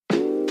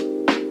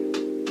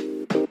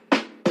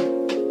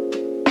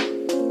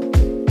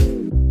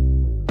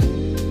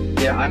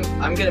yeah,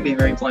 I'm gonna be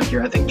very blunt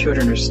here. I think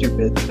children are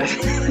stupid. I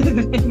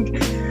think,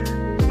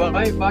 but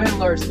by and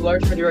large, the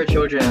large majority of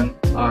children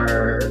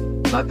are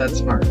not that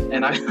smart,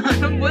 and I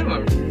don't blame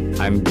them.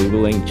 I'm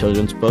Googling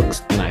children's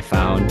books and I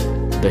found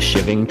The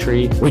Shiving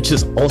Tree, which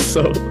is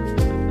also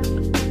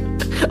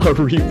a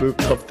reboot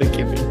of The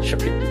Giving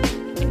Tree.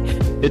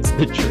 It's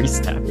the tree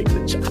stabbing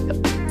the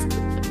child.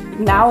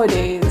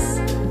 Nowadays,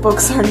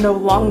 books are no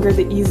longer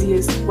the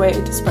easiest way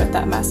to spread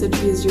that message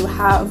because you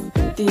have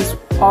these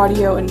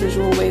audio and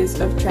visual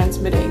ways of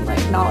transmitting like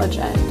knowledge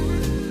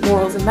and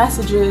morals and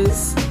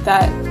messages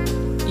that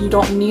you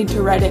don't need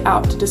to write it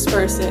out to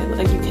disperse it.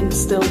 Like you can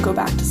still go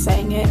back to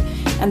saying it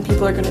and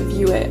people are going to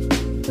view it.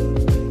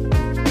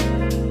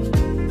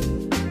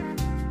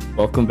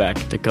 Welcome back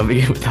to Coming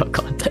In Without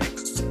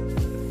Context.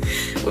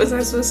 Was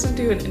I supposed to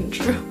do an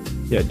intro?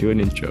 Yeah, do an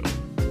intro.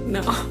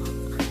 No.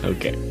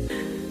 Okay.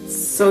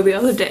 So the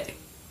other day,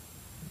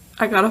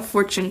 I got a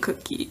fortune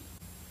cookie,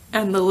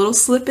 and the little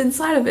slip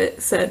inside of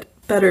it said,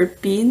 "Better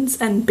beans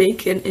and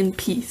bacon in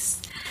peace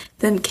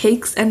than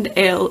cakes and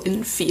ale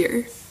in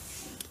fear."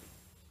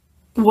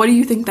 What do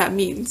you think that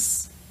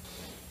means?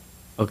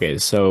 Okay,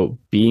 so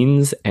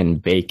beans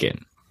and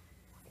bacon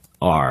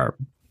are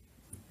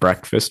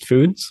breakfast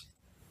foods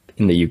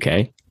in the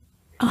UK,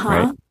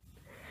 right?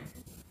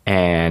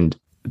 And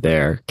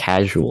they're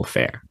casual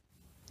fare.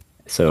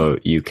 So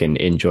you can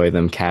enjoy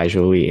them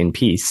casually in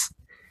peace.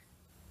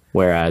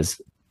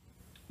 Whereas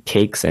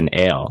cakes and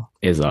ale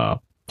is a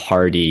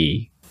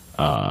party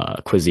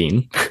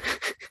cuisine,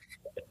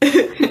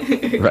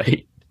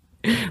 right?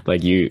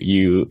 Like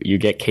you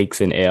get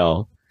cakes and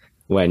ale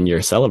when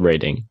you're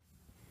celebrating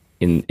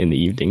in the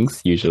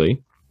evenings,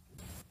 usually.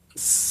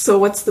 So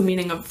what's the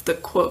meaning of the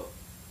quote?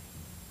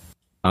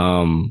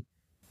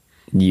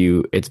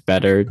 It's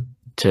better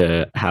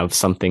to have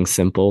something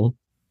simple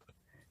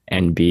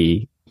and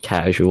be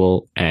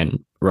casual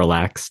and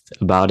relaxed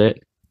about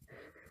it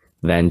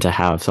than to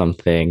have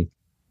something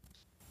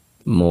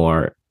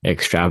more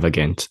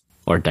extravagant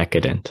or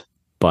decadent,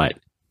 but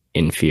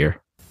in fear.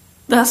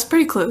 That's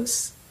pretty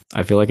close.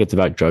 I feel like it's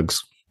about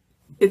drugs.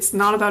 It's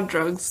not about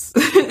drugs.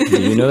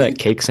 Do you know that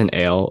Cakes and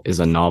Ale is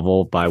a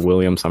novel by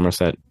William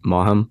Somerset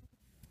Maugham?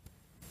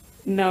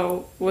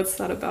 No, what's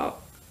that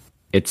about?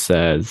 It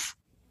says,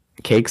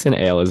 Cakes and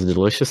Ale is a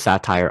delicious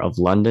satire of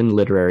London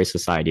literary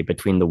society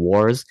between the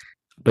wars,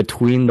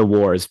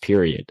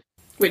 period.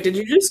 Wait, did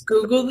you just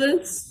Google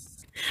this?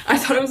 I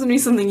thought it was going to be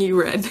something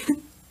you read.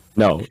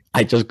 No,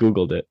 I just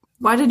Googled it.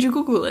 Why did you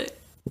Google it?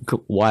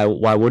 Why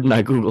wouldn't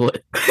I Google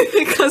it?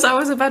 Because I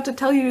was about to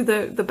tell you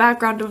the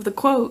background of the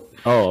quote.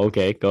 Oh,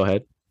 okay, go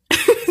ahead.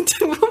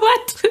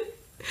 What?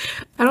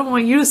 I don't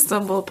want you to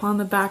stumble upon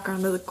the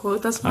background of the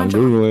quote. That's my I'm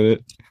job. Googling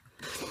it.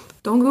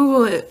 Don't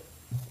Google it.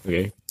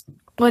 Okay.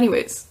 Well,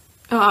 anyways,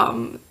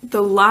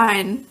 the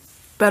line,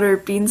 "Better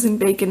beans and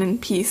bacon in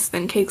peace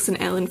than cakes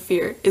and ale in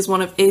fear," is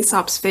one of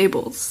Aesop's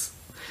fables.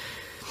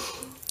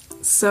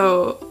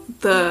 So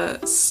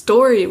the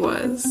story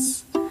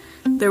was,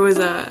 there was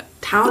a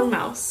town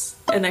mouse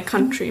and a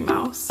country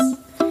mouse,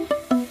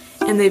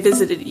 and they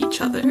visited each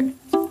other.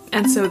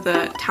 And so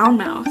the town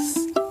mouse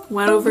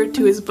went over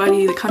to his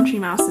buddy, the country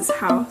mouse's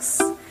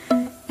house,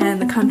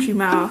 and the country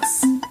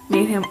mouse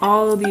made him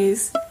all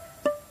this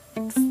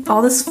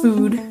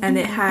food, and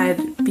it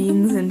had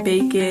beans and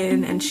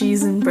bacon and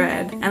cheese and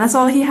bread, and that's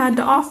all he had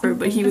to offer,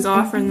 but he was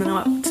offering them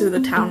up to the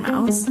town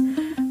mouse.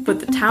 But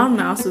the town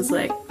mouse was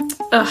like,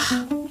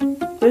 "Ugh,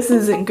 this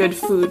isn't good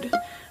food.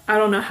 I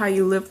don't know how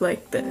you live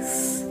like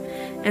this."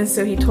 And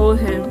so he told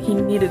him he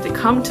needed to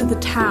come to the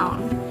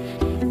town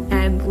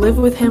and live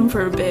with him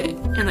for a bit,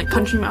 and the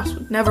country mouse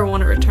would never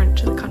want to return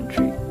to the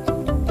country.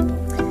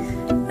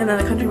 And then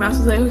the country mouse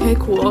was like, "Okay,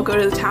 cool, I'll go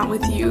to the town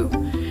with you."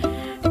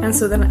 And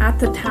so then at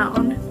the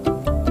town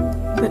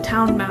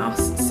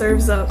mouse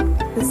serves up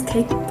this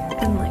cake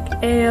and like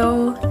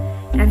ale,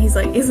 and he's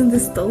like, "Isn't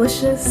this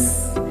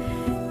delicious?"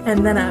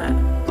 And then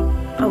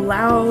a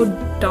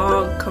loud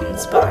dog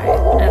comes by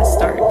and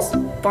starts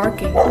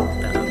barking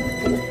at them.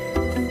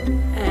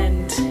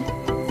 And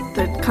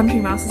the country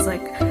mouse is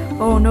like,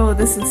 "Oh no,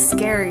 this is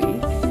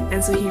scary."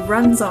 And so he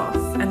runs off,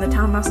 and the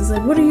town mouse is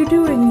like, "What are you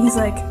doing?" And he's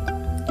like,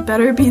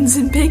 "Better beans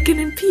and bacon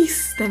in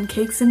peace than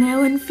cakes and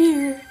ale in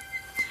fear."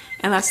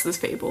 And that's this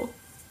fable.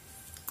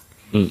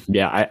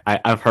 Yeah,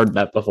 I've heard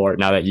that before,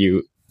 now that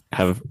you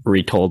have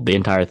retold the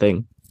entire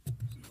thing.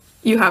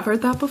 You have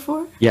heard that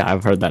before? Yeah,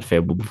 I've heard that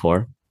fable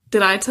before.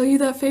 Did I tell you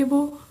that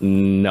fable?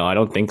 No, I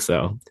don't think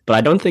so. But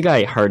I don't think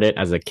I heard it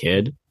as a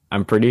kid.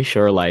 I'm pretty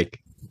sure, like,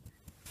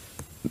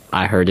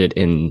 I heard it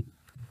in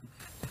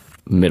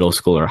middle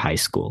school or high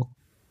school.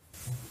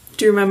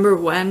 Do you remember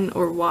when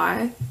or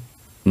why?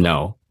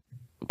 No.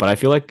 But I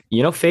feel like,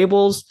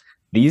 fables,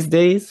 these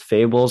days,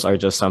 fables are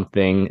just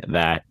something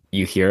that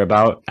you hear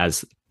about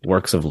as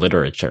works of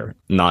literature,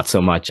 not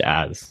so much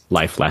as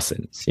life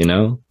lessons,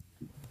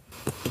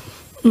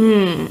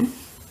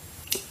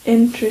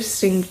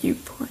 Interesting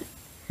viewpoint.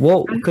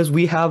 Well, because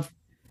we have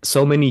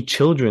so many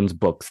children's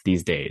books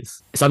these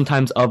days,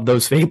 sometimes of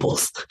those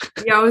fables.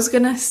 Yeah, I was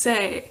gonna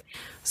say,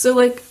 So,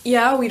 like,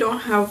 yeah, we don't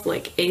have,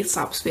 like,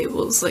 Aesop's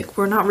fables. Like,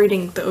 we're not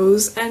reading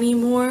those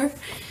anymore.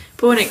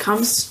 But when it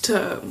comes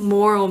to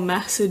moral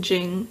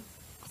messaging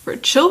for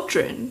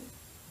children,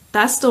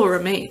 that still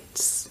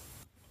remains.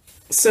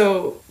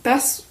 So,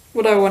 that's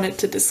what I wanted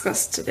to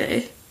discuss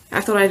today.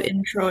 I thought I'd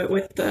intro it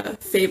with the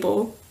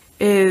fable.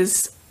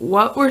 Is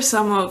what were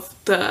some of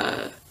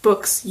the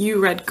books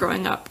you read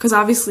growing up? Because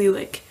obviously,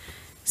 like,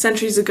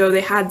 centuries ago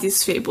they had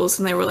these fables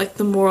and they were like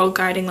the moral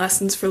guiding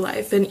lessons for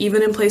life, and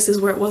even in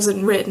places where it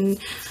wasn't written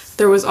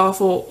there was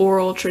awful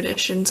oral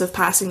traditions of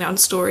passing down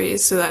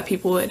stories so that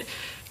people would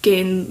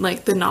gain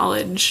like the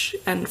knowledge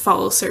and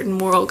follow certain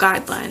moral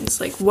guidelines.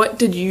 Like, what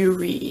did you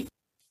read?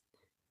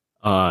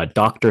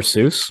 Dr.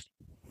 Seuss.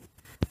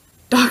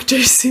 Dr.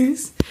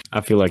 Seuss?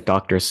 I feel like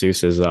Dr.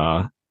 Seuss is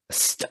a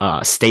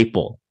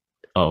staple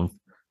of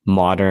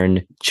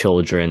modern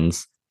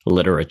children's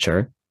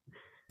literature.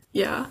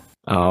 Yeah.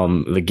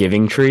 The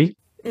Giving Tree.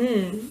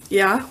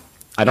 Yeah.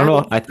 I don't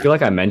know. I feel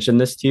like I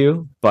mentioned this to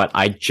you, but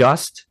I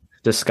just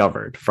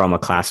discovered from a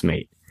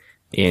classmate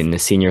in the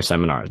senior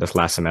seminar this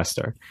last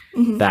semester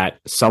that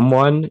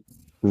someone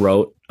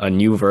wrote a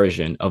new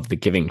version of The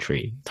Giving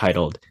Tree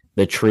titled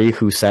The Tree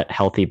Who Set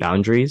Healthy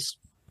Boundaries.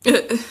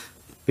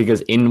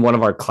 Because in one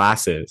of our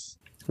classes,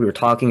 we were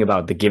talking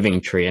about the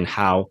Giving Tree and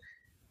how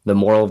the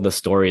moral of the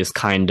story is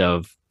kind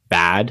of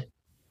bad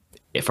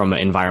from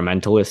an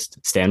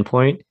environmentalist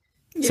standpoint,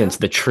 since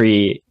the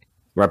tree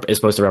is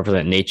supposed to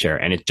represent nature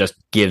and it just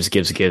gives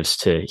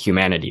to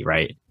humanity,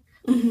 right?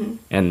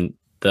 And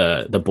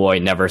the boy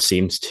never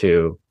seems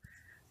to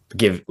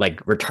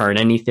return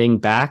anything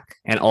back.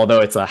 And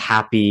although it's a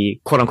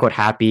happy, quote unquote,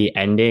 happy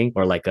ending,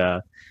 or like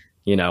a,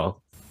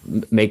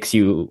 makes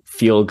you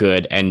feel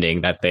good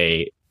ending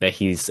that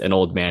he's an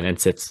old man and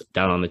sits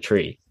down on the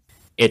tree,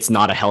 it's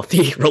not a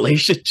healthy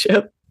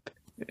relationship.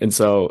 And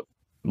so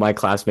my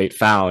classmate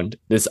found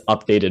this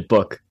updated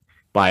book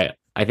by,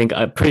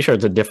 I'm pretty sure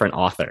it's a different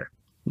author,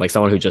 like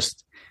someone who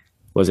just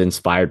was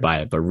inspired by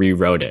it but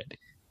rewrote it.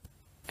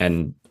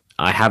 And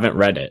I haven't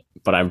read it,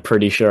 but I'm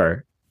pretty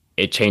sure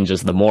it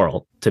changes the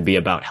moral to be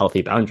about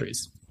healthy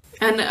boundaries.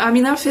 And I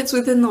mean, that fits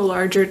within the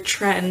larger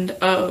trend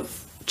of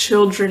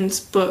children's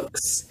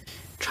books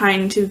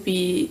trying to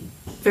be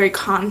very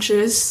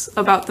conscious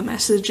about the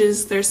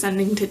messages they're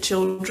sending to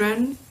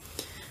children.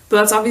 But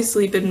that's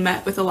obviously been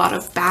met with a lot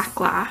of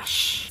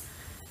backlash.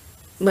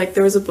 Like,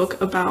 there was a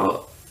book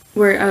about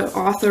where an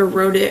author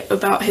wrote it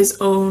about his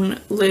own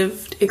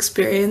lived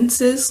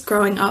experiences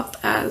growing up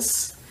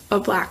as a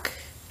Black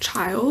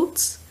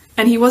child.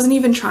 And he wasn't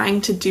even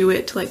trying to do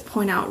it to, like,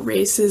 point out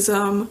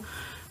racism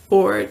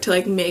or to,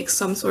 like, make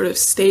some sort of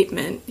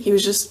statement. He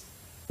was just,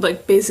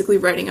 like, basically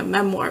writing a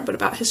memoir, but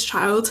about his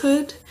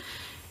childhood.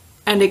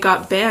 And it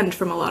got banned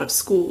from a lot of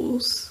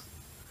schools.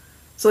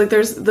 So, like,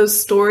 those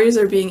stories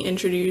are being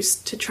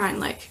introduced to try and,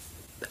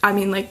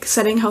 like,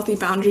 setting healthy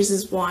boundaries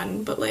is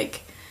one, but,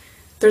 like,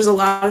 there's a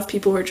lot of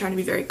people who are trying to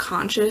be very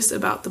conscious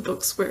about the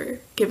books we're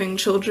giving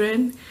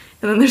children.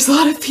 And then there's a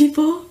lot of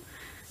people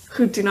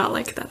who do not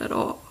like that at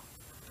all.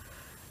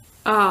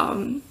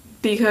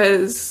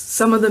 Because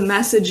some of the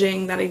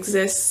messaging that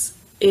exists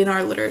in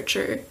our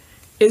literature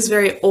is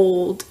very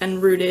old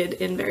and rooted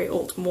in very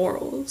old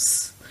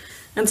morals.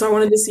 And so I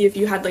wanted to see if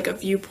you had, like, a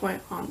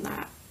viewpoint on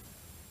that.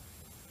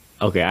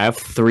 Okay, I have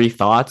 3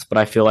 thoughts, but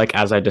I feel like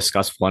as I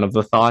discuss one of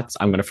the thoughts,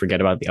 I'm going to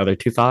forget about the other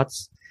 2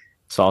 thoughts.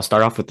 So I'll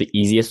start off with the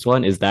easiest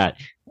one, is that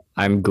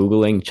I'm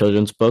Googling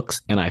children's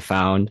books and I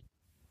found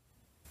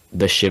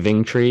The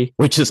Shiving Tree,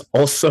 which is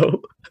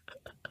also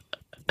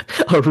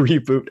a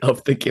reboot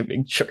of The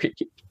Giving Tree.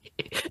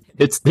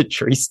 It's the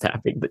tree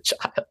stabbing the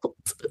child.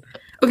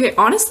 Okay,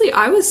 honestly,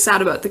 I was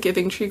sad about The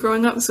Giving Tree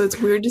growing up, so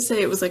it's weird to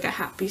say it was, like, a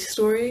happy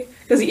story.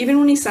 Because even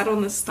when he sat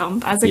on the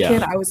stump as a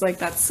kid, I was like,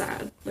 that's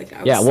sad. Like,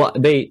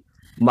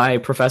 my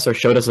professor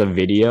showed us a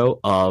video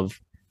of,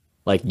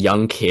 like,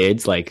 young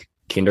kids, like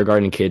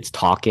kindergarten kids,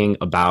 talking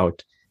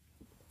about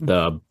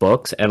the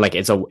books, and, like,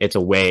 it's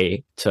a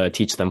way to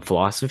teach them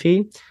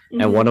philosophy.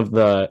 And one of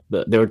there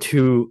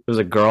was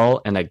a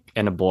girl and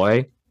a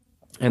boy,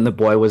 and the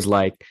boy was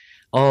like,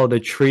 oh, the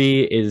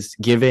tree is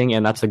giving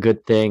and that's a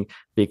good thing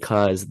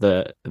because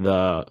the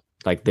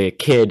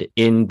kid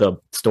in the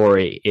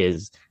story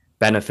is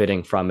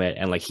benefiting from it,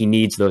 and, like, he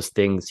needs those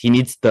things, he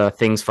needs the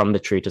things from the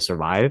tree to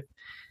survive.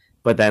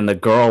 But then the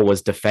girl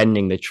was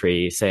defending the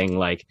tree, saying,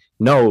 like,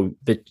 no,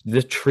 the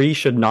tree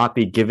should not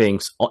be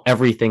giving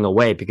everything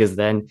away because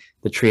then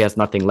the tree has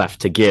nothing left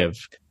to give.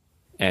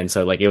 And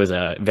so, like, it was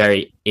a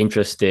very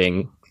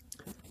interesting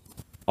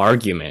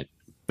argument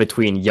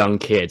between young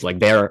kids.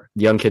 Like,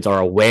 young kids are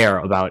aware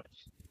about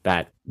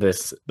that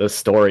the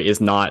story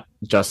is not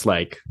just,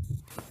 like,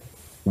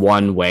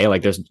 one way.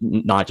 Like, there's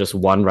not just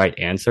one right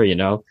answer,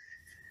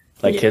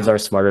 Like, kids are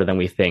smarter than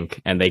we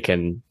think, and they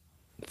can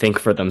think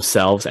for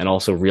themselves and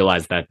also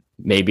realize that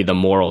maybe the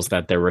morals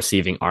that they're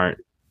receiving aren't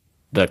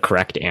the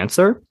correct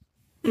answer.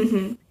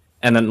 And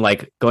then,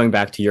 like, going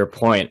back to your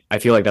point, I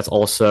feel like that's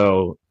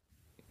also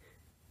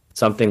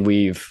something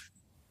we've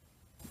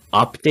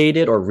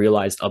updated or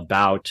realized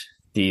about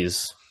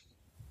these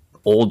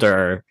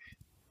older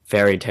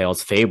fairy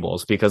tales,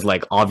 fables, because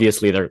like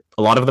obviously they're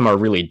a lot of them are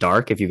really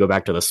dark if you go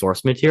back to the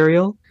source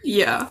material.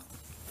 Yeah.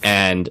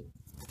 And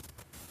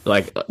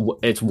like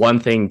it's one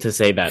thing to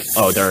say that,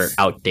 oh, they're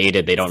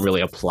outdated, they don't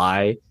really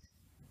apply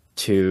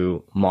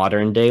to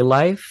modern day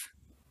life,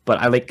 but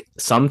I like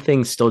some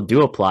things still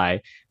do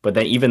apply, but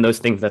then even those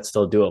things that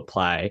still do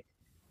apply,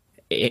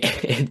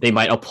 they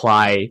might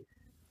apply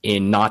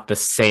in not the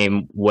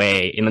same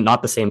way, in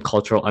not the same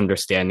cultural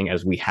understanding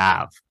as we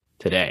have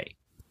today.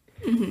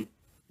 Hmm.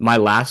 My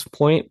last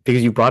point,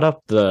 because you brought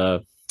up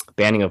the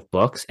banning of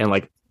books, and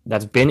like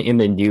that's been in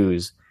the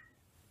news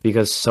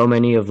because so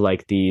many of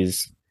like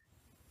these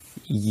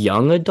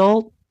young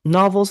adult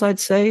novels,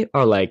 I'd say,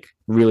 are like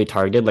really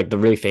targeted, like the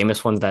really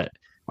famous ones that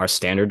are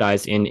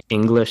standardized in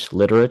English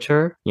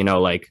literature, you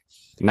know, like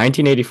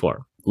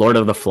 1984, Lord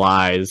of the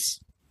Flies.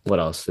 What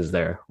else is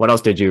there? What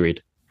else did you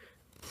read?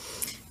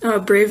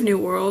 Brave New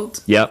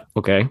World. Yep.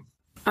 Okay.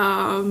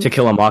 Um, To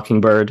Kill a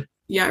Mockingbird.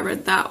 yeah, I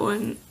read that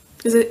one.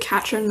 Is it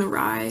Catcher in the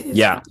Rye?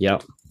 Yeah.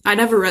 Yep. I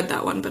never read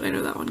that one, but I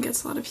know that one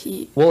gets a lot of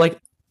heat. Well, like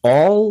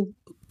all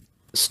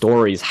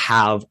stories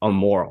have a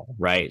moral,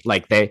 right?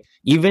 Like they,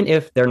 even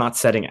if they're not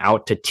setting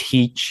out to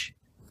teach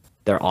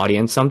their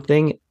audience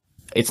something,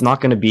 it's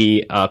not going to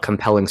be a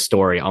compelling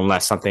story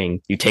unless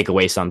something you take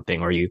away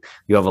something or you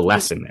have a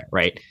lesson there,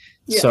 right?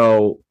 Yeah.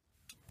 So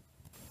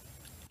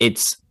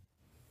it's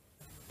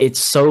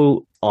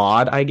so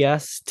odd, I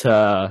guess,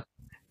 to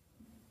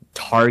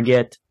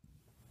target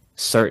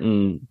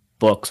certain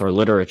books or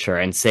literature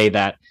and say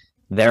that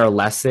their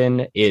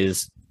lesson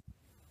is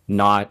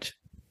not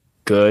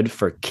good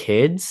for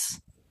kids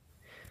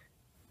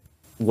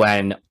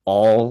when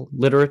all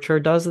literature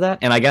does that.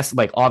 And I guess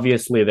like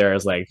obviously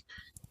there's like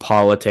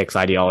politics,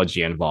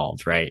 ideology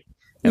involved, right?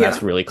 And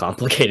that's really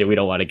complicated. We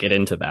don't want to get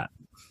into that.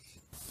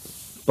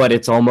 But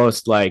it's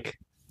almost like,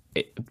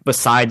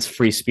 besides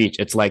free speech,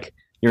 it's like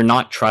you're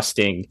not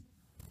trusting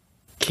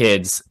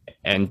kids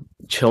and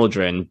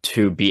children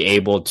to be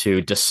able to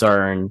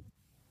discern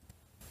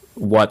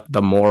what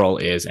the moral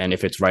is and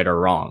if it's right or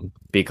wrong,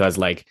 because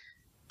like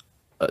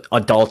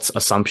adults'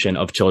 assumption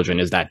of children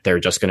is that they're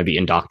just going to be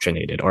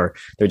indoctrinated or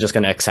they're just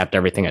going to accept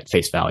everything at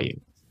face value.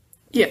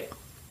 Yeah.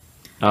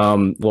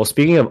 Well,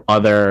 speaking of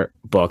other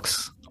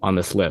books on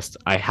this list,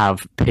 I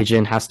have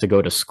Pigeon Has to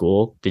Go to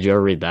School. Did you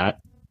ever read that?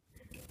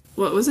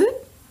 What was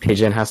it?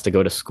 Pigeon Has to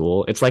Go to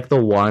School. It's like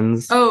the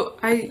ones. Oh,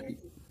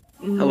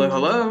 Hello,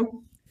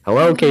 hello.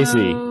 Hello,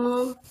 Casey.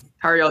 Hello.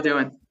 How are y'all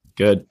doing?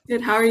 Good.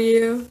 Good, how are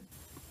you?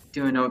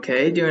 Doing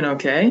okay, doing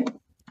okay.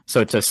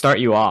 So to start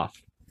you off,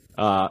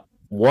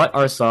 what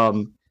are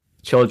some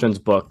children's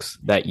books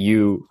that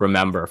you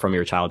remember from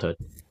your childhood?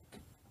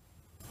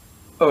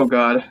 Oh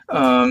God.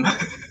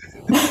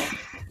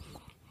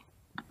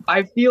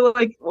 I feel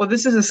like, well,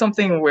 this is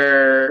something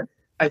where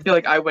I feel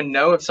like I would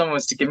know if someone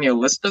was to give me a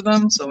list of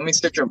them. So let me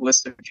search up a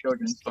list of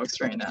children's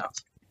books right now.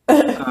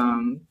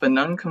 But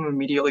none come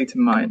immediately to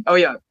mind. Oh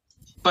yeah,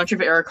 bunch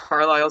of Eric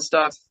Carlisle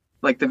stuff,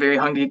 like The Very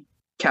Hungry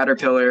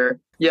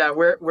Caterpillar. Yeah,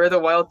 where the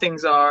Wild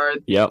Things Are.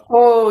 Yep.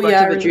 Oh, Bunch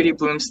yeah. of the Judy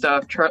Blume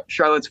stuff.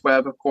 Charlotte's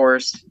Web, of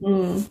course.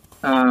 Mm.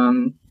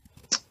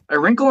 A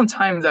Wrinkle in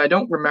Time that I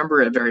don't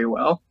remember it very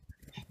well.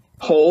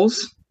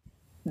 Holes.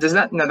 Does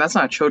that? No, that's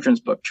not a children's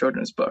book.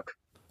 Children's book.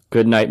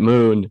 Goodnight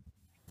Moon.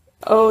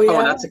 Oh, yeah.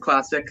 Oh, that's a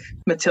classic.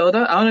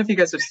 Matilda. I don't know if you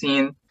guys have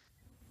seen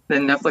the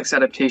Netflix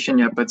adaptation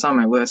yet, but it's on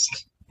my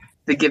list.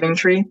 The Giving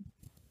Tree.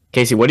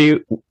 Casey, what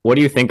do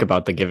you think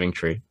about The Giving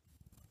Tree?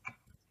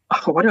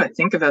 Oh, what do I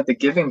think about The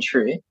Giving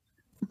Tree?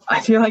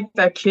 I feel like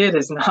that kid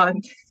is not.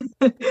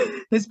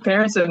 His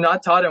parents have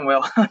not taught him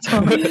well. I'll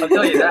tell you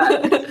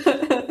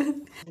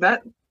that.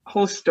 That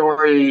whole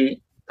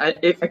story,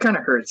 it kind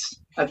of hurts.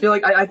 I feel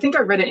like I think I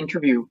read an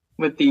interview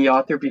with the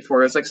author before.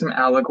 It was like some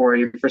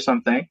allegory for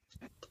something,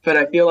 but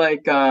I feel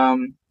like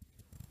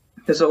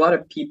there's a lot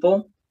of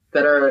people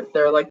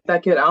they're like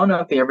that kid. I don't know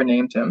if they ever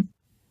named him.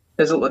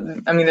 There's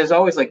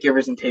always like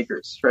givers and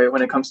takers, right?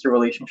 When it comes to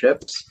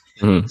relationships.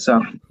 Mm.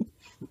 So.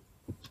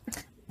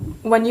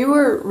 When you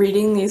were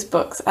reading these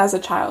books as a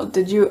child,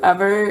 did you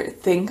ever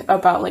think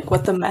about like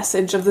what the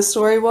message of the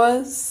story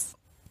was?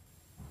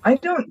 I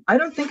don't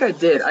think I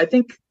did. I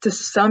think to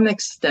some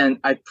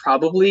extent I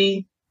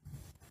probably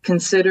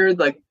considered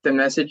like the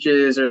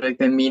messages or like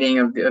the meaning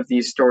of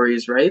these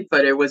stories, right?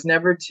 But it was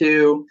never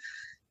too.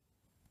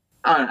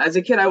 I don't know, as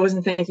a kid, I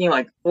wasn't thinking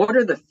like, what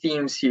are the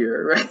themes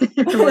here, right?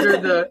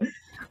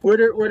 what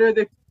are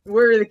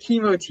the key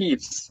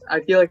motifs?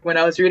 I feel like when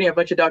I was reading a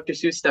bunch of Dr.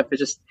 Seuss stuff, it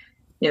just,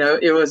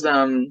 it was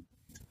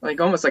like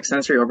almost like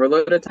sensory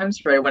overload at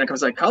times, right? When it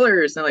comes to like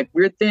colors and like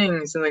weird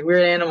things and like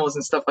weird animals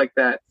and stuff like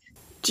that.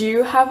 Do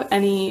you have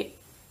any,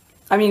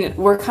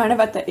 we're kind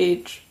of at the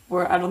age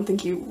where I don't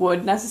think you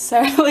would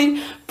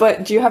necessarily,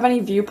 but do you have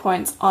any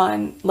viewpoints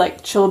on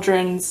like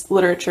children's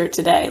literature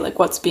today, like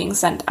what's being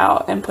sent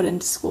out and put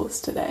into schools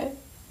today?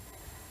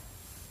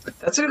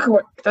 That's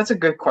a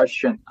good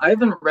question. I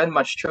haven't read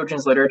much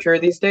children's literature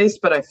these days,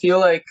 but I feel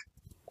like,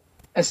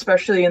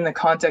 especially in the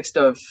context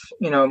of,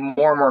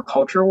 more and more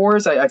culture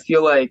wars, I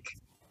feel like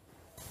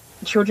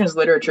children's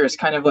literature is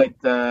kind of like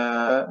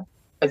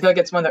I feel like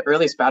it's one of the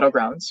earliest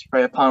battlegrounds,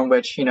 right, upon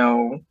which,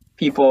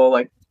 people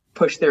like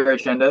push their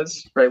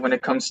agendas, right, when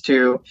it comes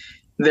to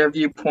their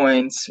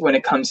viewpoints, when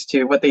it comes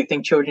to what they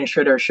think children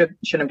should or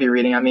shouldn't be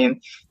reading. I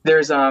mean, I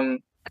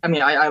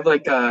have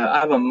I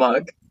have a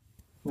mug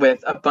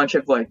with a bunch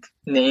of like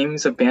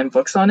names of banned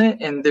books on it,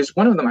 and there's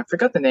one of them, I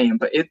forgot the name,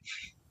 but it,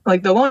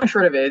 like, the long and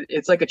short of it,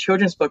 it's like a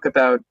children's book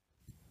about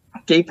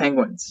gay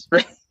penguins,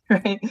 right?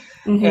 Right.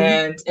 Mm-hmm.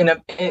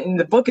 And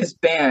the book is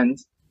banned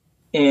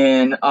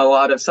in a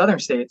lot of southern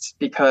states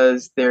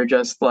because they're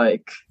just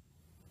like,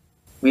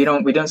 we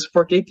don't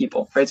support gay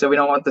people, right? So we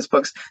don't want this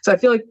books. So I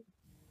feel like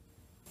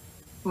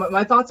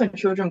my thoughts on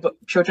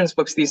children's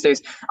books these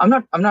days, I'm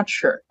not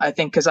sure. I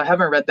think because I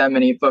haven't read that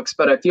many books,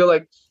 but I feel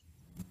like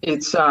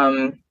it's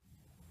I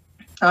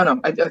don't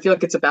know. I feel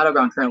like it's a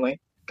battleground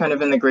currently, kind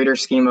of in the greater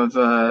scheme of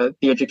the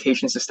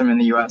education system in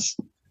the U.S.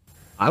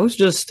 I was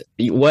just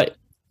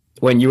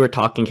when you were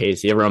talking,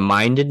 Casey, it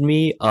reminded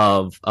me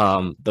of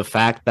the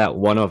fact that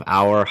one of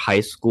our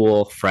high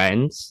school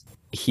friends,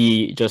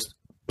 he just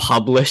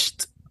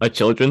published a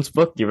children's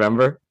book. Do you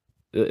remember?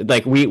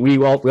 Like we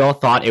all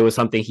thought it was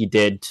something he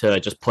did to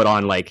just put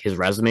on like his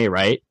resume,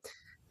 right?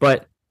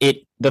 But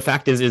the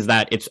fact is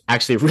that it's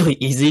actually really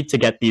easy to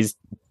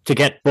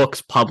get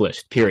books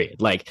published,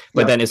 period. Like,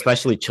 but then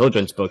especially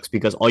children's books,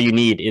 because all you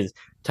need is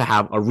to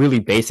have a really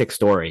basic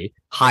story,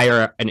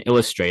 hire an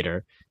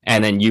illustrator,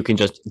 and then you can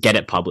just get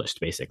it published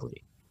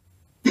basically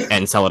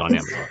and sell it on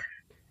Amazon.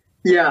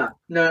 Yeah,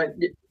 no,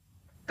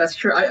 that's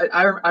true.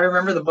 I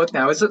remember the book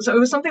now. It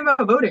was something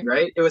about voting,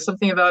 right? It was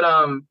something about I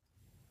don't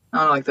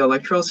know, like the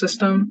electoral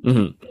system.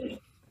 Mm-hmm.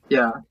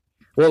 Yeah.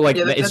 Well, like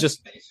it was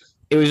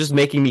just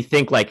making me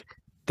think like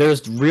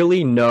there's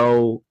really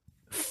no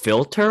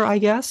filter, I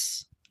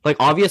guess. Like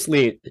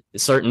obviously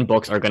certain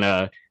books are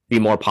gonna be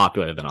more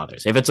popular than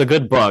others. If it's a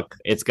good book,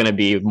 it's going to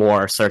be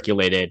more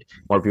circulated,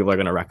 more people are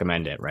going to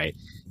recommend it, right?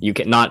 You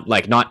can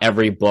not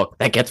every book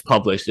that gets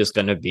published is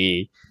going to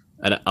be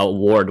an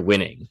award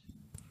winning.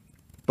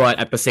 But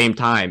at the same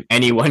time,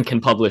 anyone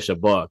can publish a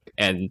book,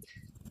 and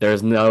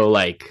there's no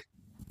like,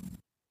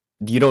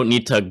 you don't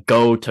need to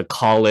go to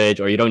college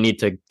or you don't need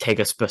to take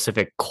a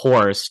specific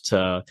course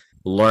to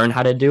learn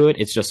how to do it.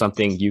 It's just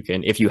something you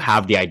can, if you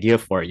have the idea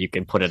for it, you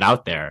can put it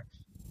out there.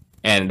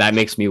 And that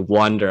makes me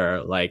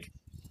wonder, like,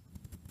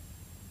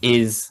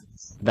 is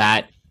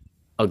that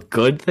a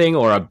good thing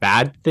or a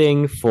bad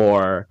thing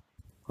for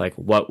like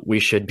what we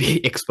should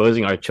be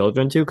exposing our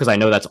children to? Because I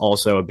know that's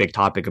also a big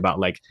topic about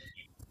like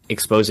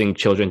exposing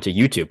children to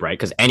YouTube, right?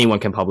 Because anyone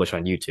can publish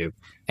on YouTube,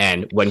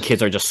 and when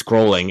kids are just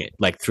scrolling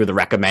like through the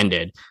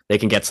recommended, they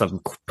can get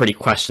some pretty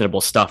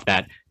questionable stuff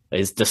that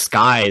is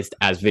disguised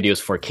as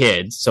videos for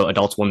kids, so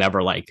adults will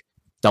never like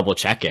double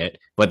check it,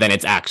 but then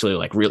it's actually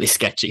like really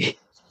sketchy.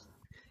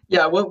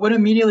 Yeah, what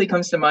immediately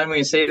comes to mind when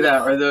you say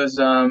that are those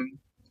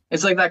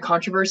it's like that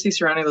controversy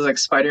surrounding those like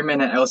Spider-Man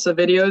and Elsa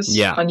videos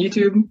on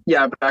YouTube.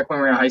 Yeah, back when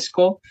we were in high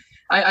school.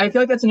 I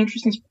feel like that's an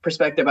interesting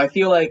perspective. I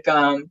feel like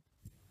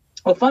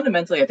well,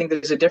 fundamentally, I think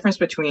there's a difference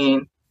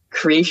between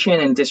creation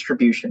and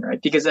distribution,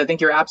 right? Because I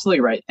think you're absolutely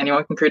right.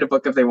 Anyone can create a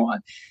book if they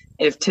want.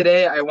 If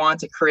today I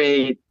want to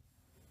create,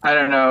 I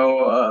don't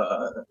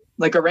know,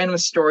 like a random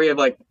story of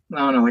like, I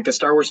don't know, like a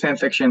Star Wars fan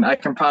fiction, I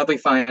can probably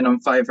find on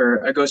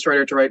Fiverr a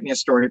ghostwriter to write me a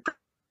story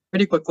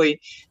pretty quickly.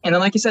 And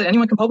then, like you said,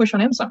 anyone can publish on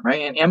Amazon,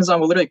 right? And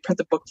Amazon will literally print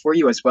the book for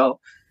you as well.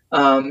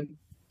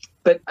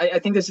 But I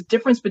think there's a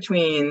difference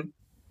between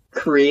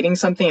creating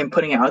something and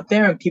putting it out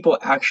there and people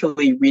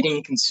actually reading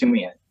and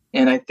consuming it.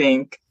 And I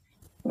think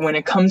when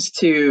it comes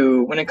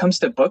to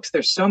books,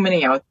 there's so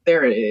many out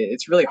there.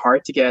 It's really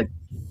hard to get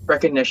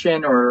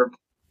recognition or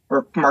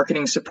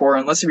marketing support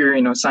unless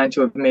you're signed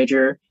to a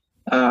major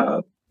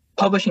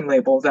publishing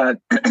label. That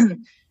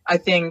I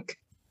think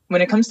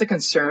when it comes to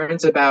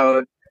concerns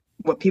about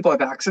what people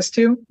have access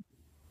to,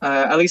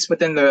 at least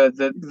within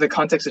the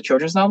context of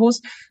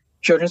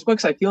children's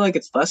books, I feel like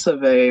it's less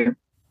of a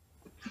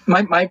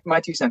my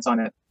 2 cents on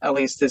it, at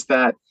least, is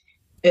that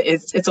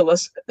it's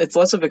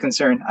less of a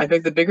concern. I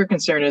think the bigger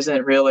concern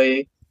isn't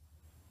really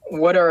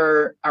what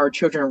are our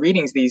children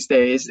reading these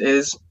days,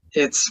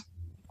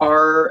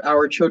 are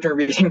our children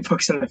reading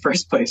books in the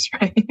first place,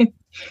 right?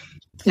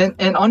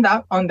 and on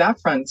that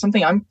front,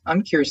 something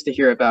I'm curious to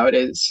hear about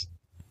is,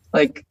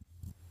 like,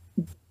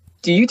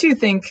 do you two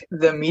think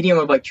the medium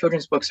of like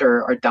children's books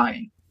are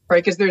dying,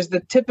 right? Because there's the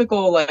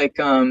typical like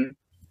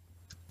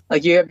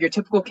you have your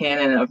typical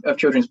canon of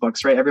children's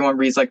books, right? Everyone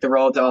reads like the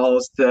Roald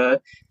Dahls, the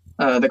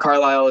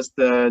Carlyles,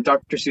 the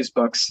Dr. Seuss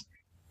books.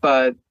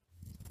 But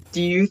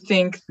do you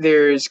think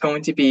there's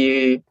going to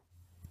be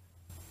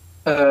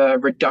a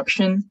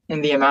reduction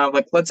in the amount of,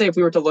 like, let's say if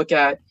we were to look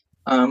at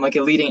like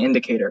a leading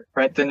indicator,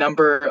 right? The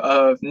number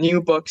of new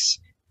books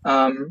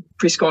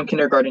preschool and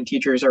kindergarten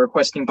teachers are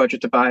requesting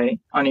budget to buy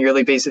on a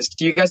yearly basis.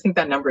 Do you guys think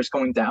that number is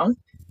going down?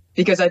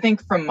 Because I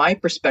think from my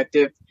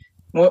perspective,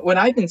 what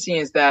I've been seeing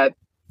is that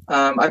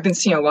I've been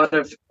seeing a lot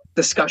of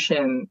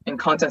discussion and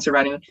content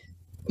surrounding,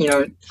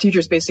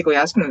 teachers basically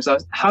asking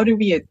themselves, how do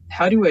we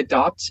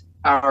adopt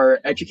our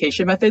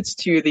education methods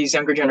to these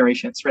younger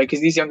generations, right?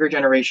 Because these younger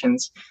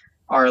generations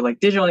are like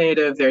digital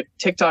native, they're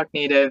TikTok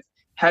native.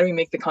 How do we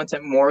make the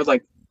content more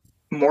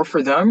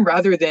for them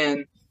rather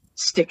than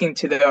sticking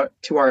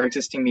to our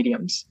existing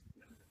mediums?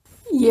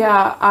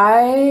 Yeah,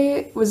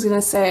 I was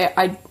gonna say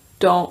I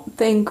don't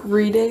think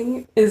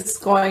reading is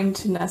going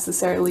to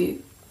necessarily,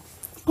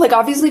 like,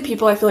 obviously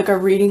people I feel like are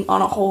reading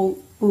on a whole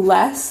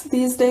less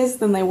these days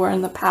than they were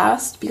in the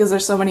past because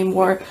there's so many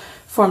more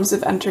forms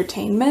of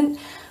entertainment.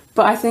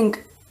 But I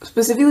think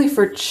specifically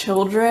for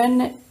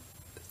children,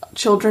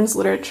 children's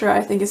literature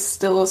I think is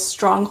still a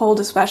stronghold,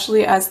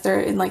 especially as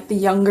they're in like the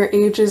younger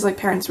ages, like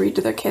parents read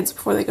to their kids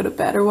before they go to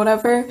bed or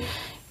whatever,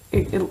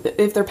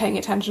 if they're paying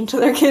attention to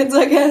their kids,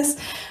 I guess.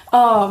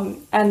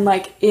 And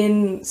like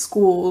in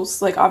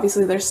schools, like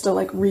obviously there's still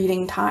like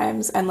reading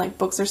times and like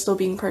books are still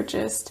being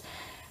purchased.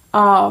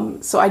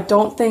 So I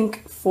don't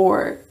think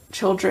for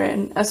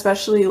children,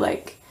 especially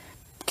like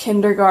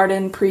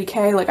kindergarten,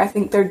 pre-K, like I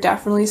think they're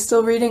definitely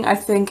still reading. I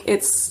think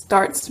it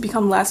starts to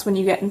become less when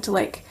you get into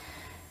like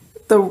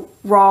the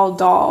Roald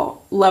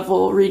Dahl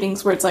level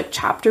readings where it's like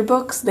chapter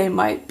books. They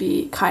might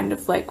be kind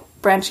of like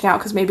branching out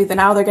because maybe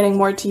now they're getting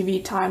more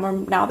TV time or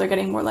now they're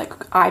getting more like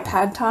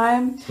iPad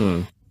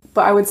time.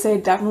 But I would say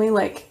definitely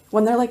like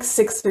when they're like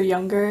 6 or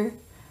younger,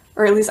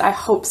 or at least I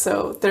hope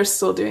so, they're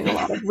still doing a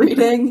lot of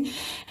reading.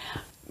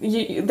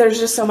 There's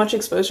just so much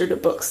exposure to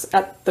books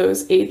at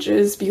those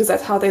ages because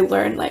that's how they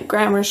learn like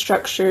grammar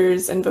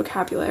structures and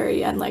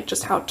vocabulary and like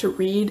just how to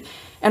read.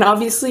 And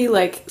obviously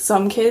like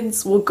some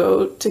kids will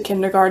go to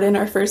kindergarten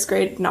or first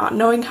grade not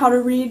knowing how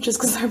to read just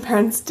because their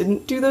parents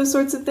didn't do those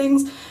sorts of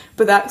things.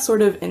 But that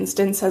sort of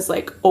instance has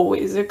like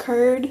always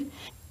occurred.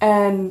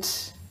 And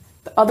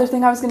the other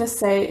thing I was going to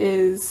say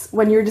is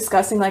when you're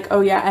discussing like, oh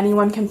yeah,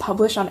 anyone can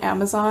publish on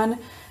Amazon,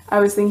 I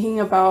was thinking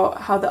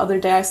about how the other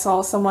day I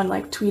saw someone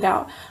like tweet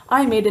out,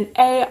 I made an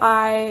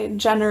AI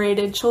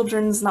generated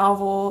children's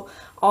novel,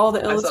 all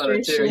the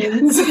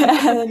illustrations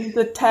and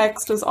the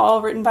text was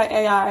all written by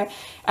AI.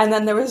 And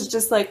then there was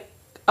just like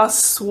a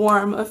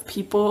swarm of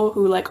people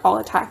who like all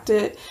attacked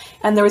it.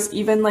 And there was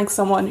even like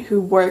someone who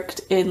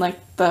worked in like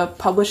the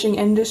publishing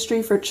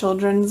industry for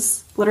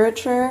children's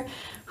literature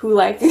who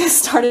like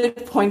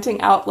started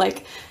pointing out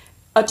like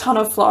a ton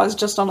of flaws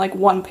just on like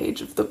one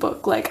page of the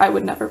book. Like I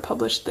would never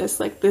publish this,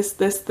 like this,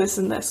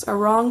 and this are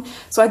wrong.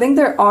 So I think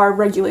there are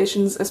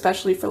regulations,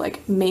 especially for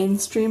like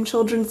mainstream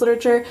children's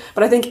literature,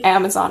 but I think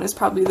Amazon is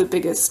probably the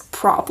biggest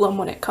problem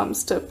when it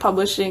comes to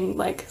publishing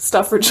like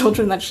stuff for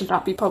children that should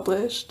not be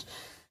published.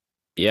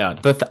 Yeah,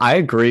 I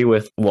agree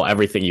with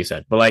everything you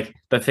said, but like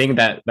the thing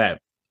that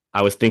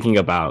I was thinking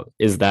about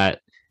is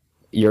that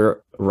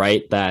you're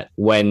right that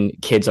when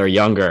kids are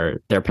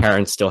younger, their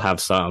parents still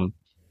have some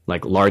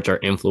like larger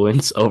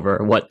influence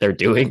over what they're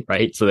doing,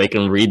 right? So they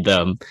can read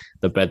them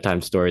the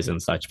bedtime stories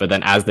and such. But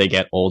then as they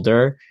get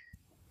older,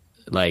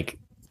 like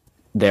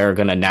they're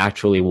gonna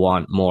naturally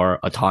want more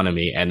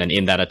autonomy, and then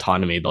in that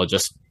autonomy, they'll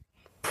just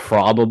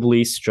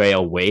probably stray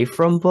away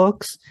from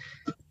books.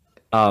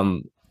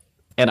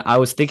 And I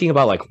was thinking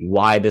about like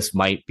why this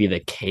might be the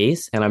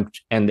case, and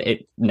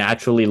it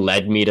naturally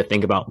led me to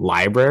think about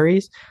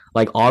libraries.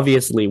 Like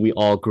obviously we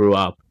all grew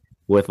up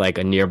with like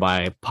a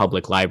nearby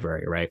public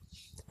library, right?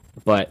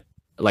 But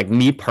like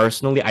me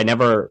personally, I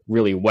never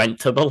really went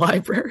to the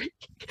library.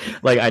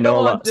 Like I know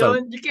a lot.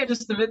 Dylan, you can't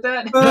just admit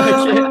that.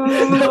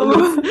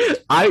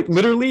 I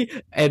literally,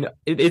 and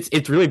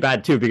it's really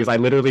bad too because I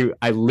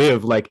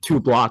live like 2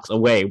 blocks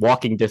away,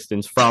 walking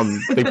distance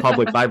from the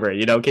public library.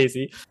 You know,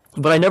 Casey.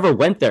 But I never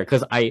went there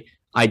because I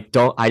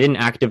didn't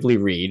actively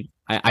read.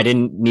 I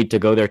didn't need to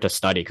go there to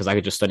study because I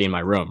could just study in my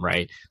room,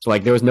 right? So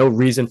like there was no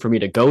reason for me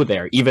to go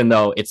there, even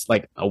though it's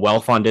like a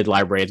well-funded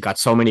library. It's got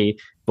so many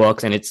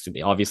books, and it's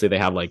obviously they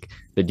have like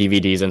the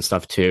DVDs and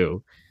stuff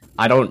too.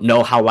 I don't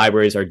know how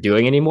libraries are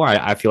doing anymore.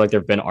 I feel like there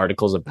have been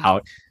articles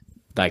about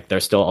like they're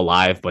still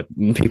alive, but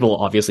people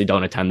obviously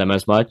don't attend them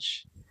as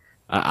much.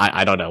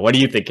 I don't know. What do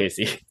you think,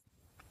 Casey?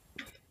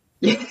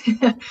 Yeah,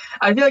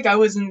 I feel like I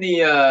was in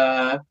the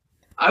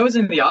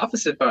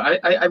opposite boat.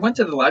 I went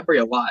to the library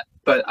a lot,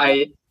 but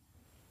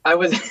I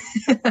was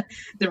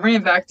to bring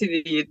it back to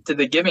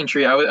the giving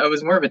tree. I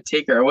was more of a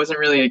taker. I wasn't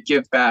really a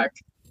give back.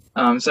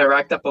 So I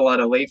racked up a lot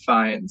of late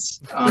fines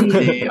on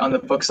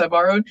the books I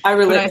borrowed.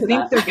 I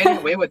think they're getting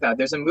away with that.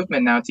 There's a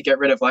movement now to get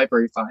rid of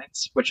library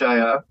fines, which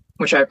I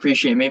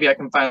appreciate. Maybe I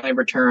can finally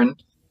return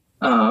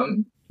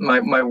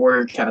my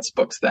Warrior Cats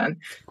books then,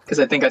 because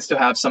I think I still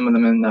have some of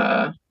them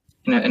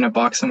in a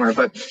box somewhere.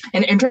 But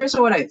in terms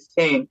of what I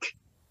think,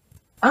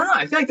 I don't know.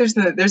 I feel like there's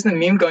the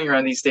meme going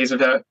around these days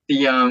about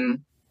the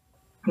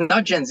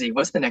not Gen Z.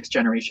 What's the next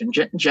generation?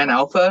 Gen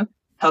Alpha.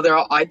 How they're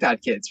all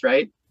iPad kids,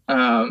 right?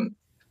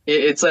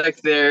 It's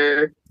like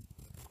their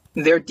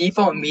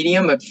default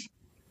medium of,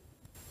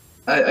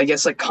 I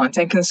guess, like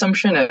content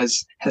consumption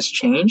has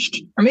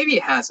changed, or maybe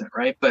it hasn't,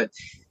 right? But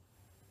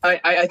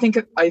I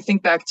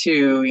think back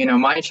to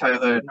my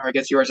childhood, or I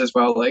guess yours as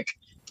well. Like,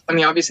 I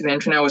mean, obviously the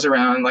internet was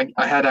around. Like,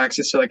 I had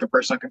access to like a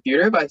personal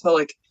computer, but I felt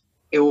like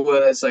it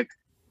was like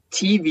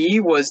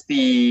TV was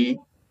the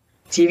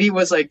TV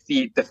was like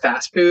the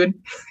fast food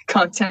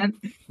content.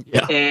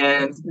 Yeah.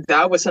 And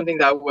that was something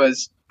that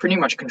was pretty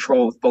much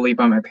controlled fully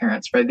by my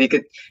parents, right? They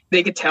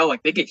could tell,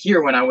 like they could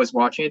hear when I was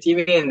watching a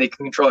TV, and they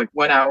can control like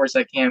what hours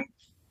I can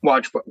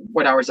watch,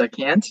 what hours I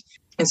can't.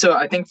 And so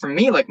I think for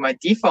me, like my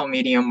default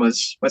medium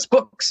was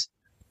books.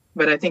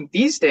 But I think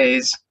these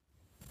days,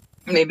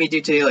 maybe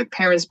due to like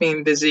parents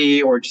being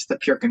busy or just the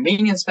pure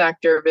convenience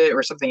factor of it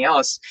or something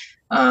else,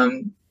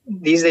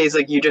 these days,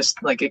 like you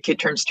just, like a kid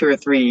turns 2 or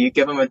 3, you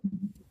give them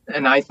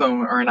an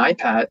iPhone or an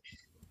iPad,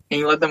 and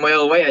you let them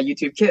wail away at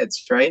YouTube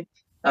Kids, right?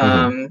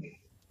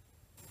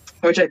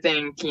 Which I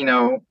think, you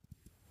know,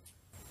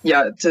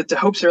 yeah, to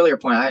Hope's earlier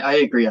point, I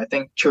agree. I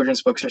think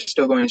children's books are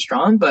still going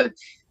strong, but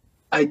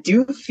I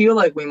do feel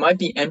like we might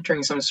be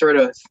entering some sort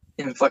of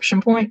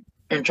inflection point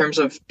in terms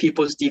of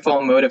people's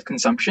default mode of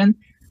consumption.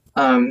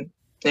 And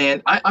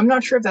I'm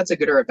not sure if that's a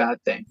good or a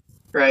bad thing,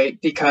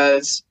 right?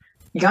 Because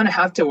you kind of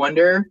have to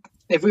wonder,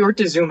 if we were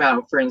to zoom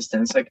out, for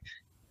instance, like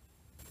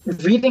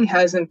reading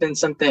hasn't been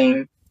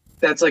something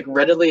that's like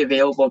readily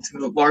available to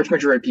the large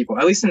majority of people,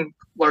 at least in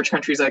large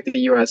countries like the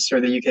US or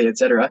the UK,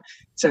 etc.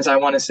 Since I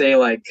want to say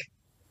like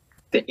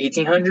the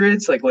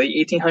 1800s, like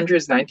late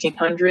 1800s,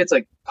 1900s,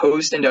 like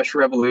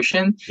post-industrial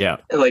revolution. Yeah.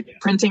 Like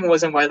printing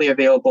wasn't widely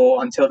available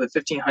until the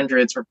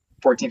 1500s or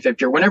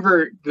 1450 or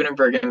whenever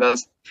Gutenberg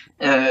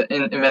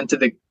invented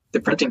the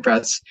printing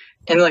press.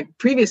 And like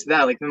previous to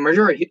that, like the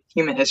majority of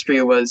human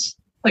history was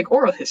like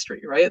oral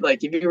history, right?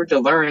 Like if you were to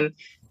learn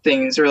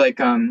things or like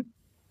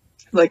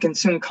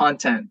consume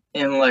content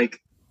in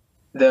like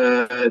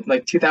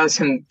the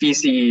 2000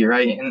 BCE,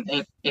 right?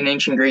 In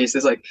ancient Greece,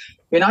 is like,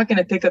 you're not going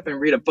to pick up and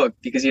read a book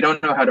because you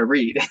don't know how to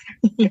read.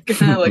 You're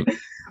going to like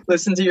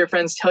listen to your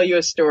friends tell you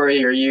a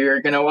story, or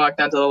you're going to walk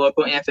down to the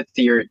local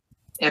amphitheater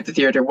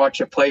to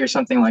watch a play or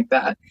something like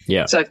that.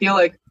 Yeah. So I feel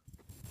like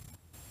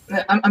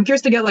I'm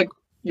curious to get like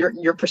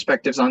your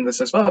perspectives on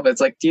this as well. But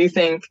it's like, do you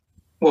think,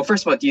 well,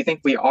 first of all, do you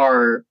think we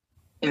are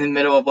in the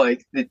middle of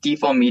like the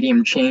default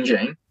medium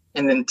changing?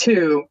 And then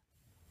 2,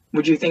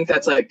 would you think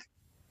that's like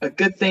a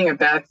good thing, a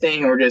bad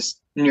thing, or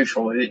just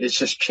neutral? It's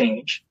just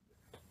change.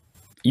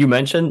 You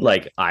mentioned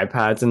like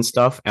iPads and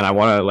stuff, and I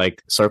want to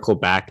like circle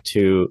back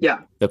to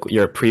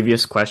your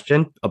previous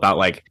question about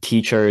like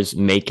teachers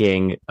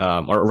making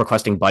or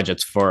requesting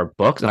budgets for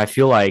books. And I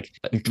feel like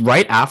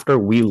right after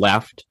we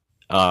left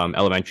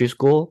elementary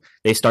school,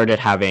 they started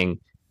having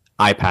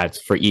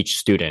iPads for each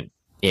student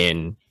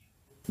in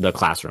the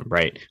classroom,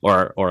 right?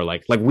 Or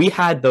like we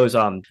had those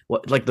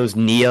like those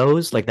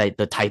Neos, like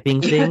the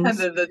typing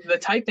things. Yeah, the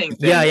typing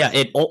things.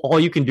 Yeah. All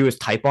you can do is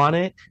type on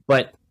it,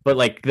 but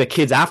like the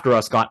kids after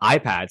us got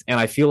iPads, and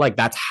I feel like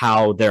that's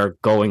how they're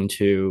going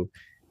to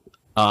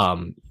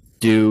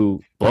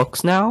do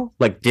books now,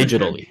 like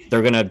digitally.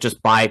 They're gonna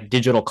just buy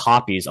digital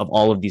copies of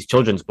all of these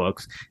children's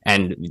books,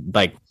 and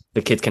like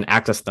the kids can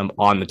access them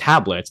on the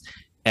tablets.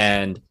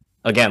 And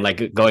again,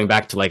 like going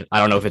back to like, I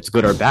don't know if it's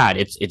good or bad,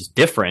 it's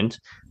different.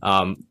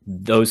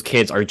 Those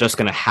kids are just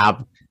going to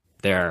have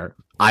their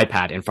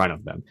iPad in front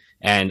of them.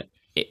 And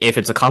if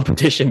it's a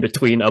competition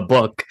between a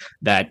book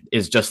that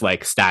is just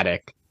like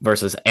static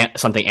versus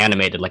something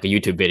animated, like a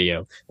YouTube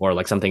video, or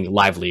like something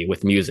lively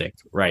with music,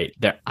 right?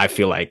 There, I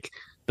feel like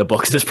the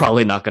books is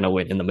probably not going to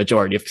win in the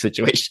majority of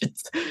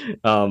situations.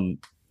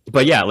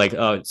 But yeah, like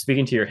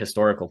speaking to your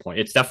historical point,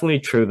 it's definitely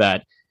true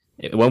that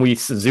when we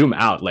zoom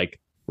out, like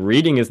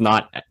reading is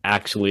not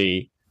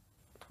actually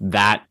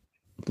that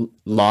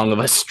long of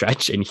a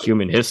stretch in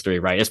human history,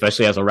 right?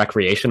 Especially as a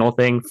recreational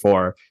thing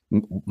for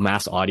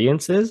mass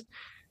audiences.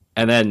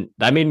 And then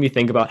that made me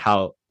think about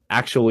how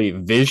actually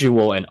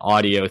visual and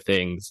audio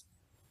things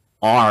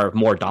are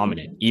more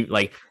dominant.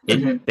 Like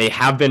they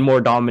have been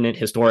more dominant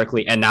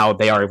historically, and now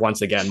they are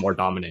once again more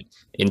dominant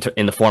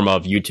in the form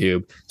of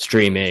YouTube,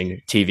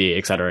 streaming, TV,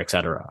 et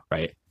cetera,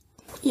 right?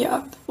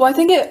 Yeah. Well, I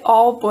think it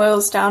all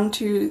boils down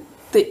to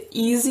the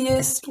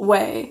easiest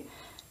way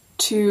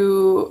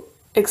to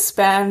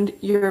expand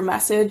your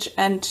message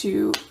and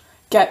to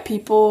get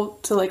people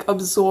to like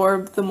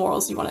absorb the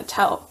morals you want to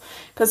tell.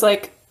 Because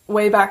like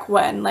way back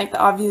when, like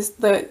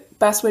the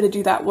best way to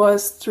do that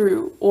was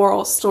through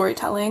oral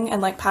storytelling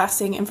and like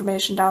passing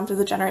information down through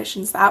the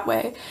generations that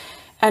way.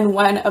 And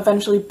when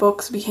eventually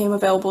books became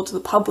available to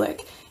the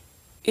public,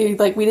 we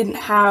didn't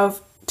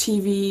have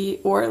TV,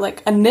 or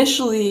like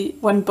initially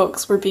when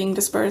books were being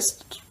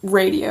dispersed,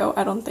 radio,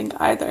 I don't think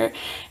either.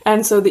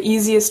 And so the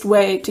easiest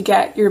way to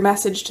get your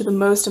message to the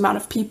most amount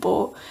of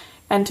people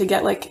and to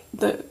get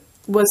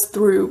was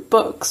through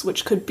books,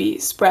 which could be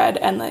spread.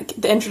 And like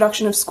the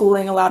introduction of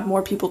schooling allowed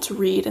more people to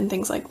read and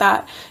things like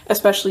that,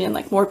 especially in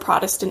like more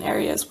Protestant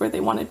areas where they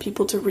wanted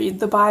people to read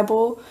the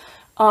Bible.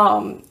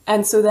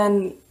 And so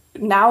then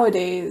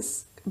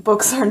nowadays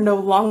books are no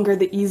longer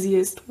the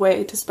easiest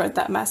way to spread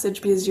that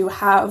message, because you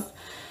have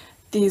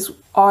these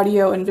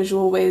audio and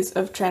visual ways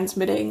of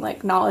transmitting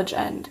like knowledge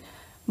and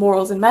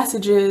morals and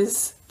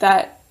messages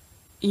that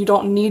you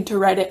don't need to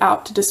write it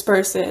out to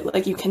disperse it.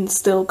 Like you can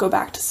still go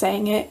back to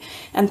saying it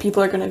and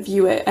people are going to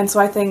view it. And so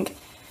I think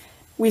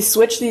we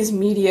switch these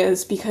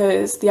medias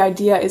because the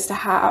idea is to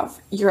have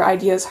your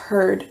ideas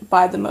heard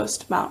by the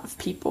most amount of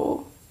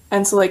people.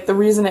 And so like the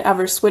reason it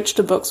ever switched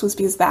to books was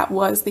because that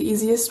was the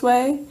easiest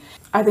way.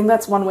 I think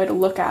that's one way to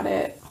look at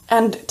it.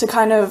 And to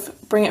kind of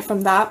bring it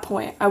from that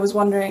point, I was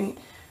wondering,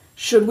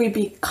 should we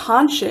be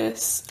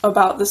conscious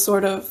about the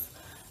sort of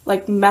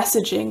like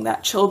messaging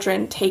that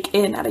children take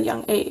in at a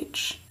young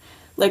age?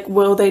 Like,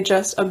 will they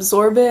just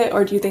absorb it,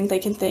 or do you think they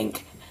can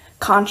think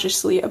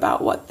consciously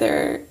about what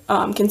they're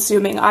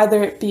consuming,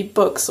 either it be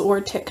books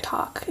or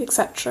TikTok,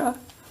 etc.?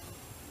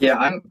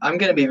 Yeah, I'm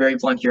gonna be very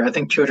blunt here. I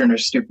think children are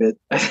stupid.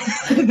 I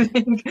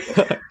think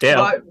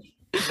Damn.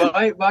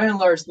 by and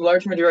large, the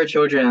large majority of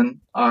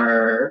children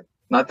are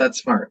not that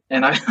smart,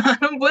 and I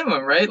don't blame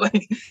them, right?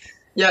 Like,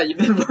 yeah, you've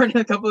been born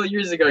a couple of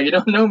years ago. You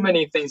don't know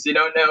many things. You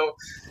don't know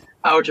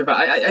how much about.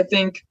 I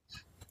think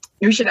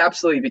you should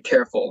absolutely be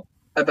careful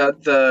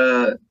about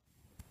the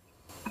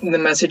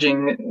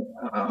messaging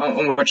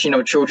on which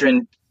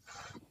children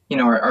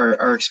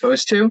are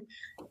exposed to,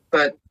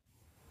 but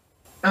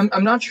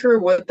I'm not sure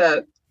what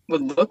that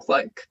would look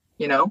like,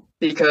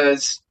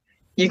 because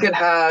you could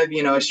have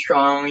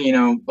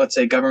strong let's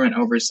say government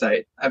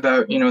oversight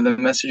about the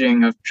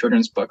messaging of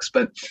children's books,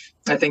 but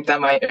I think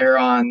that might err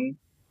on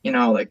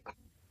like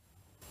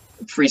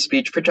free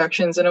speech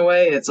protections in a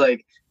way. It's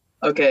like,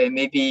 okay,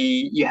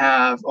 maybe you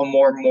have a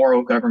more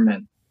moral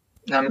government.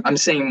 I'm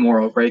saying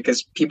moral, right?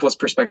 Because people's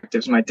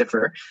perspectives might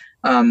differ.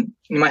 You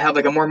might have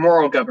like a more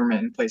moral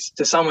government in place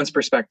to someone's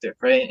perspective,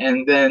 right?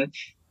 And then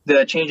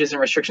the changes and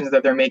restrictions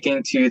that they're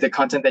making to the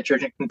content that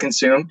children can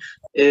consume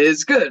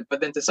is good, but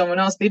then to someone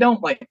else, they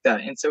don't like that,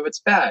 and so it's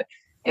bad.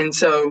 And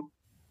so,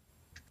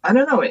 I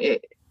don't know,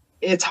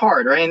 it's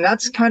hard, right? And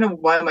that's kind of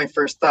why my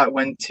first thought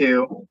went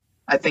to,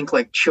 I think,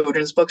 like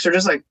children's books or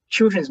just like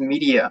children's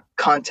media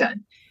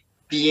content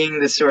being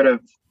this sort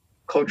of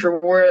culture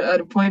war at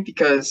a point,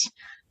 because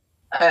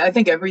I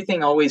think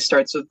everything always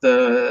starts with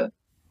the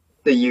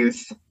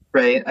youth,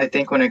 right? I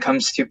think when it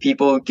comes to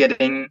people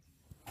getting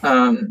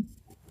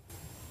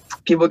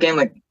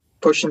like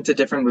pushed into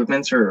different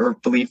movements or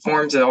belief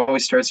forms, it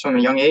always starts from a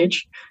young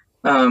age.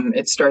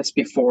 It starts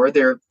before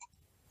they're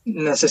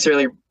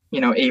necessarily,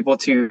 able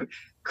to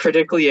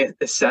critically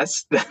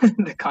assess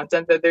the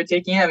content that they're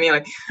taking in. I mean,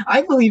 like,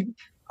 I believe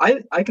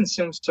I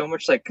consumed so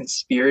much like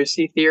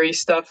conspiracy theory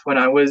stuff when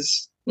I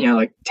was,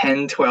 like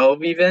 10,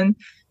 12 even.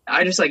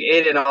 I just like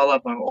ate it all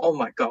up. I'm like, oh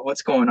my God,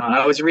 what's going on?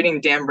 I was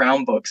reading Dan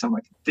Brown books. I'm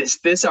like,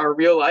 this our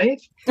real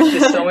life?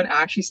 Did someone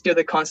actually steal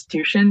the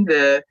Constitution?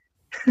 The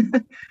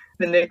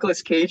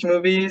Nicolas Cage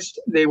movies,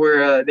 they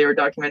were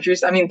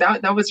documentaries. I mean,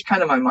 that was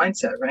kind of my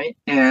mindset, right?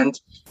 And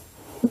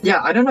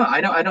yeah, I don't know.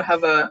 I don't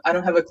have a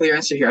clear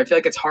answer here. I feel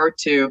like it's hard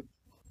to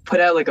put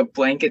out like a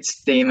blanket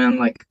statement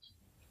like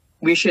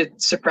we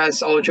should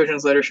suppress all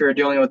children's literature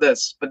dealing with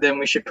this, but then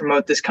we should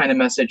promote this kind of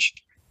message,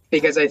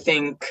 because I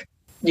think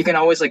you can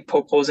always like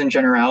poke holes in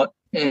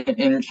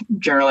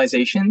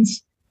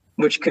generalizations,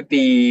 which could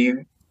be,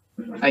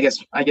 I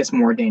guess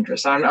more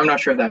dangerous. I'm not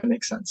sure if that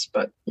makes sense,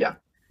 but yeah.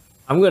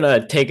 I'm going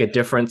to take a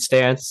different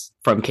stance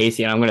from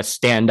Casey, and I'm going to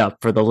stand up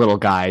for the little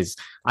guys.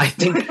 I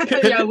think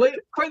yeah,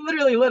 quite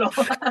literally little.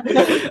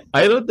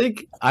 I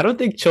don't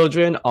think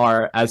children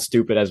are as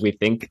stupid as we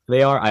think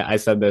they are. I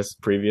said this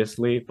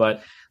previously,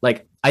 but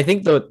like I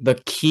think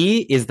the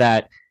key is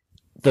that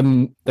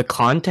the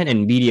content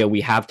and media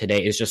we have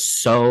today is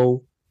just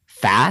so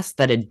fast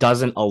that it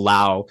doesn't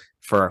allow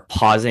for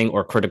pausing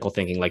or critical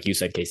thinking, like you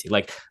said, Casey.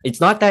 Like, it's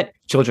not that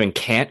children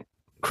can't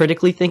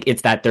critically think,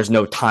 it's that there's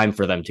no time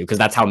for them to, because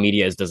that's how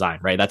media is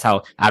designed, right? That's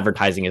how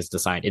advertising is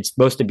designed. It's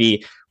supposed to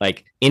be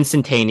like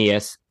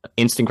instantaneous,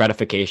 instant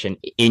gratification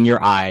in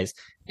your eyes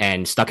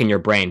and stuck in your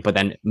brain, but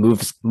then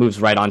moves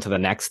right on to the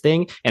next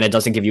thing, and it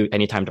doesn't give you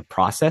any time to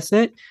process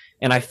it.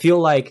 And I feel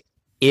like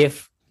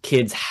if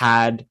kids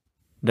had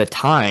the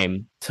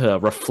time to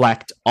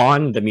reflect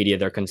on the media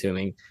they're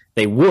consuming,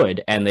 they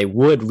would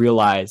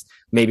realize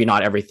maybe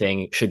not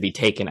everything should be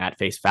taken at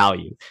face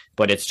value,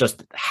 but it's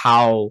just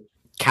how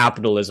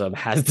capitalism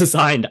has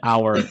designed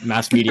our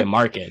mass media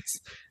markets.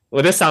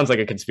 Well, this sounds like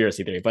a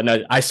conspiracy theory, but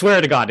no, I swear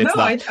to God, it's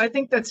not. I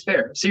think that's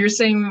fair. So you're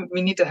saying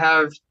we need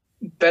to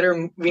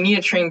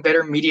train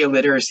better media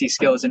literacy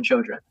skills in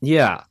children.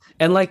 Yeah.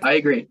 And like, I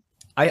agree.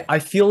 I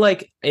feel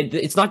like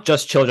it's not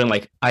just children.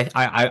 Like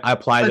I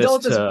apply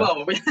adults this to as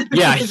well.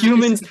 yeah,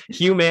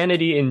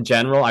 humanity in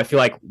general. I feel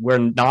like we're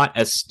not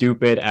as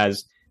stupid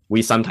as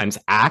we sometimes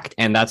act,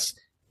 and that's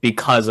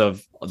because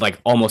of like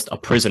almost a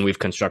prison we've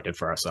constructed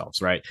for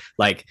ourselves, right?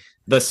 Like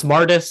the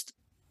smartest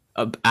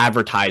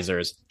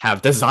advertisers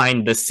have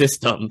designed the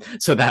system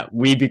so that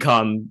we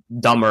become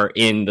dumber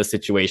in the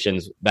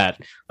situations that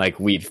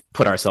like we've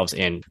put ourselves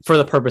in for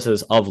the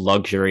purposes of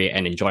luxury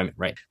and enjoyment,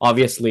 right?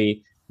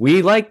 Obviously,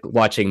 we like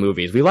watching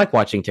movies, we like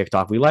watching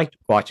TikTok, we like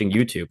watching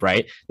YouTube,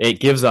 right? It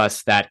gives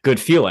us that good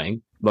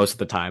feeling most of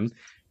the time,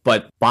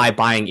 but by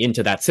buying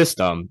into that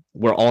system,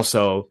 we're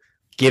also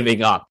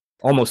giving up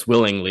almost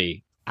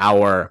willingly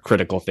our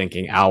critical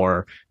thinking,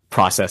 our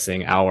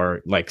processing,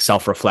 our like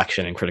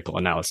self-reflection and critical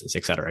analysis,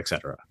 et cetera, et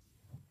cetera.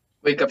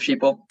 Wake up,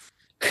 sheeple.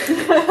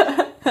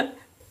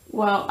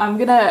 Well, I'm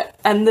gonna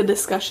end the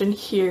discussion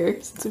here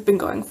since we've been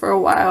going for a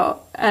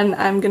while, and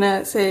I'm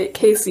gonna say,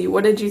 Casey,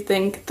 what did you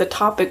think the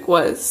topic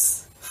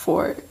was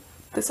for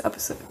this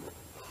episode?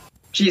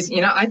 Geez,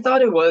 I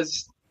thought it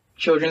was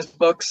children's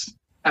books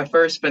at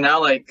first, but now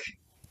like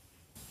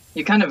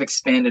you kind of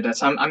expanded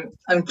us.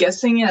 I'm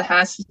guessing it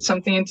has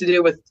something to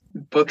do with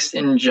books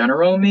in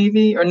general,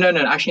 maybe, or no,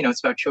 actually no, it's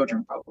about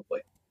children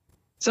probably.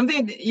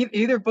 Something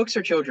either books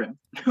or children,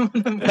 one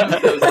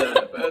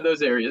of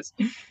those areas.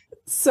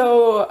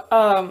 So,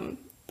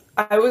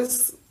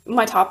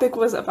 my topic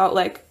was about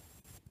like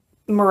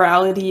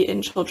morality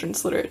in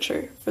children's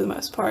literature for the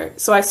most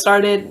part. So I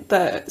started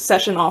the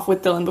session off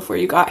with Dylan before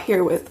you got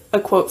here with a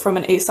quote from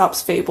an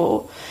Aesop's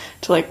fable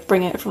to like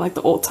bring it from like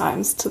the old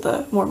times to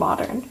the more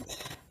modern.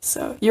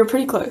 So you're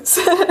pretty close.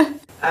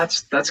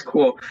 That's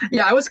cool.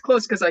 Yeah, I was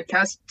close because I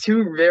cast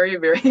two very,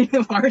 very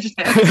large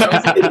hands. So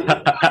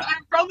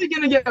I'm probably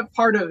gonna get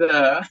part of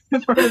the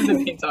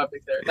main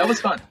topic there. That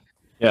was fun.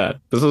 Yeah,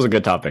 this was a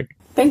good topic.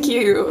 Thank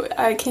you.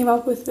 I came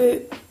up with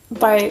it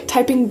by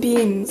typing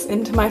beans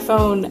into my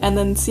phone and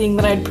then seeing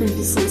that I'd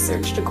previously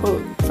searched a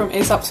quote from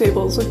Aesop's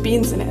Fables with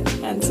beans in it.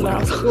 And so then I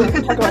was like, oh, I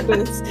can talk about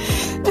this.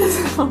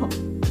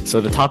 So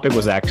the topic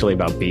was actually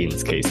about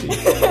beans, Casey.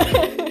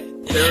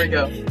 There we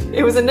go.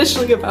 It was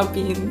initially about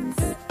beans,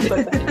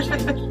 but then it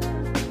changed.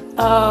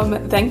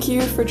 Thank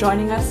you for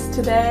joining us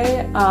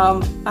today.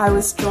 I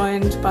was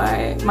joined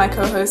by my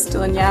co-host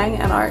Dylan Yang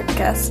and our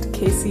guest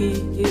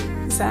Casey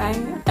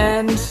Zhang,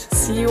 and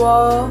see you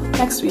all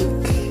next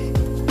week.